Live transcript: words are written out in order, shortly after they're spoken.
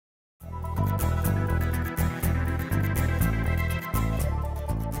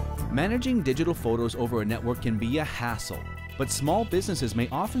Managing digital photos over a network can be a hassle, but small businesses may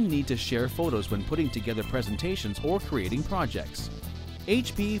often need to share photos when putting together presentations or creating projects.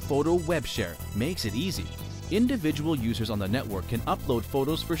 HP Photo Webshare makes it easy. Individual users on the network can upload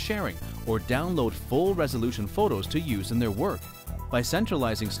photos for sharing or download full-resolution photos to use in their work. By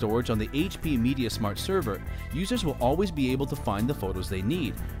centralizing storage on the HP MediaSmart server, users will always be able to find the photos they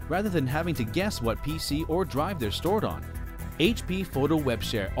need, rather than having to guess what PC or drive they're stored on. HP Photo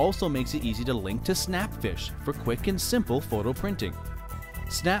Webshare also makes it easy to link to Snapfish for quick and simple photo printing.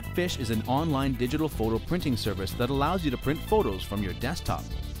 Snapfish is an online digital photo printing service that allows you to print photos from your desktop.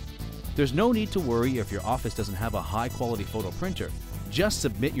 There's no need to worry if your office doesn't have a high-quality photo printer. Just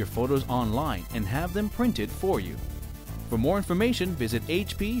submit your photos online and have them printed for you. For more information, visit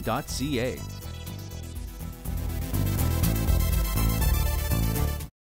hp.ca.